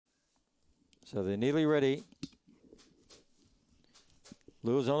So they're nearly ready.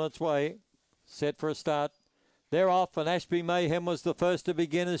 Lure's on its way. Set for a start. They're off, and Ashby Mayhem was the first to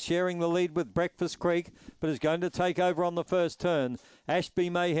begin, is sharing the lead with Breakfast Creek, but is going to take over on the first turn. Ashby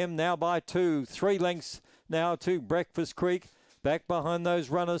Mayhem now by 2. 3 lengths now to Breakfast Creek. Back behind those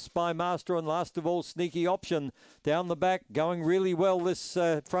runners, Spy Master, and last of all, Sneaky Option. Down the back, going really well, this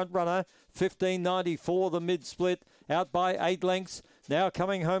front runner. 15.94, the mid-split, out by 8 lengths. Now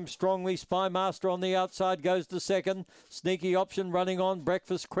coming home strongly, Spy Master on the outside goes to second. Sneaky Option running on.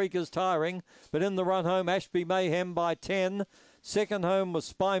 Breakfast Creek is tiring, but in the run home, Ashby Mayhem by 10. Second home was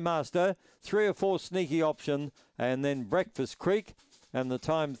Spy Master, 3 or 4 Sneaky Option, and then Breakfast Creek, and the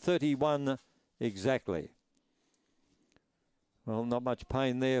time 31 exactly. Well, not much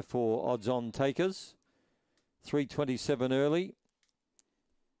pain there for odds-on takers. 3.27 early.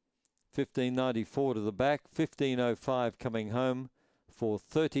 15.94 to the back. 15.05 coming home for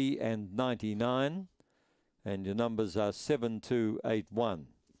 30 and 99. And your numbers are 7281.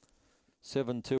 72.